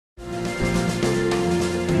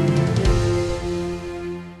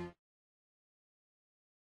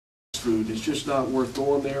it's just not worth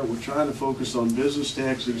going there. We're trying to focus on business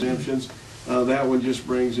tax exemptions. That one just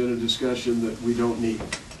brings in a discussion that we don't need.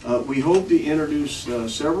 We hope to introduce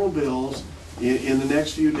several bills in the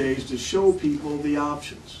next few days to show people the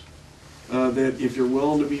options. That if you're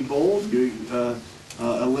willing to be bold, you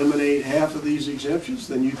eliminate half of these exemptions,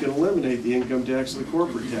 then you can eliminate the income tax and the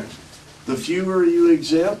corporate tax. The fewer you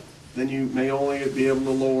exempt, then you may only be able to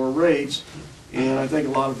lower rates, and I think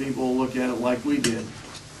a lot of people will look at it like we did.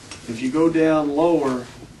 If you go down lower,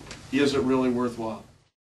 is it really worthwhile?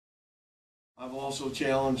 I've also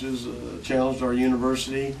challenged our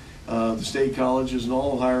university, the state colleges, and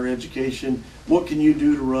all of higher education. What can you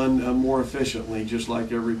do to run more efficiently, just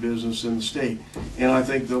like every business in the state? And I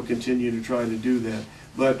think they'll continue to try to do that.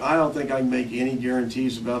 But I don't think I can make any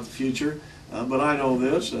guarantees about the future. But I know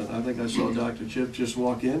this, and I think I saw Dr. Chip just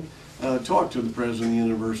walk in, talk to the president of the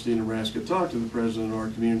University of Nebraska, talk to the president of our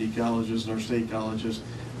community colleges and our state colleges.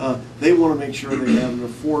 They want to make sure they have an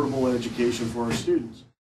affordable education for our students.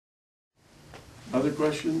 Other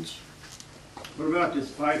questions? What about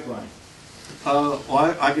this pipeline? Well,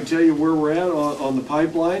 I can tell you where we're at on the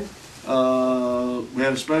pipeline. We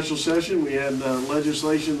had a special session. We had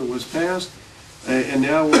legislation that was passed. And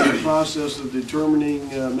now we're in the process of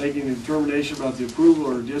making a determination about the approval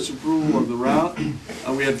or disapproval of the route.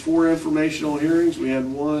 We had 4 informational hearings. We had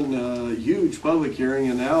one huge public hearing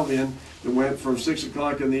in Albion that went from 6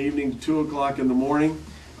 o'clock in the evening to 2 o'clock in the morning.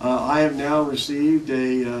 I have now received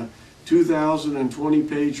a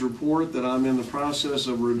 2,020-page report that I'm in the process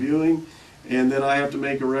of reviewing, and then I have to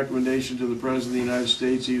make a recommendation to the President of the United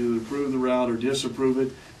States either to approve the route or disapprove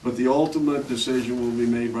it. But the ultimate decision will be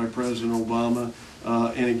made by President Obama.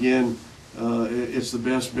 And again, it's the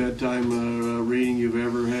best bedtime reading you've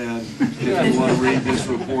ever had if you want to read this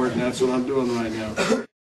report, and that's what I'm doing right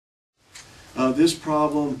now. This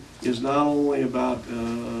problem is not only about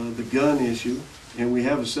the gun issue, and we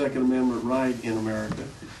have a Second Amendment right in America.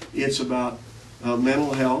 It's about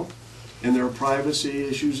mental health, and there are privacy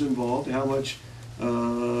issues involved, how much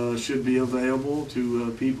should be available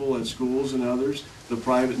to people at schools and others, the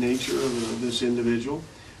private nature of this individual.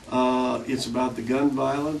 It's about the gun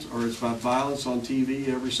violence, or it's about violence on TV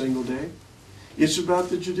every single day. It's about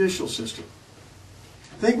the judicial system.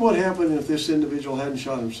 Think what happened if this individual hadn't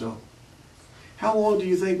shot himself. How long do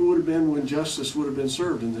you think it would have been when justice would have been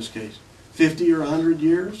served in this case? 50 or 100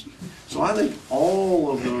 years? So I think all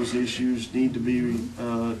of those issues need to be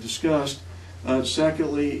discussed.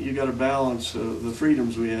 Secondly, you got to balance the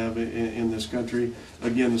freedoms we have in this country.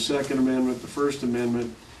 Again, the Second Amendment, the First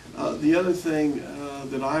Amendment. The other thing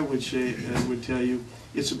that I would say, would tell you,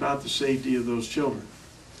 it's about the safety of those children.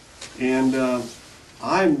 And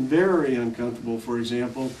I'm very uncomfortable, for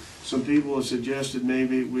example, some people have suggested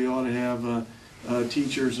maybe we ought to have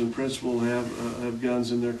teachers and principals have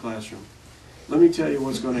guns in their classroom. Let me tell you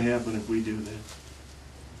what's going to happen if we do that.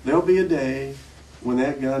 There'll be a day when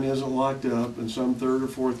that gun isn't locked up and some 3rd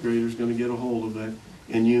or 4th grader is going to get a hold of it,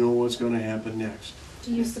 and you know what's going to happen next.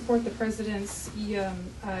 Do you support the President's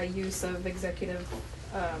use of executive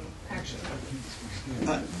action?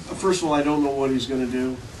 First of all, I don't know what he's going to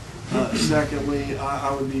do. Secondly,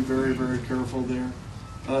 I would be very, very careful there.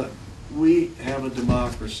 We have a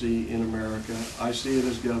democracy in America. I see it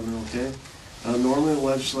as governor, okay? Normally the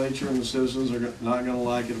legislature and the citizens are not going to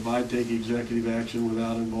like it if I take executive action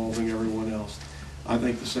without involving everyone else. I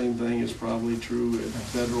think the same thing is probably true at the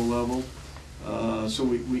federal level. So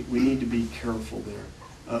we need to be careful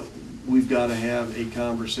there. We've got to have a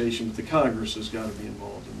conversation, but the Congress has got to be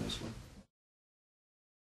involved in this one.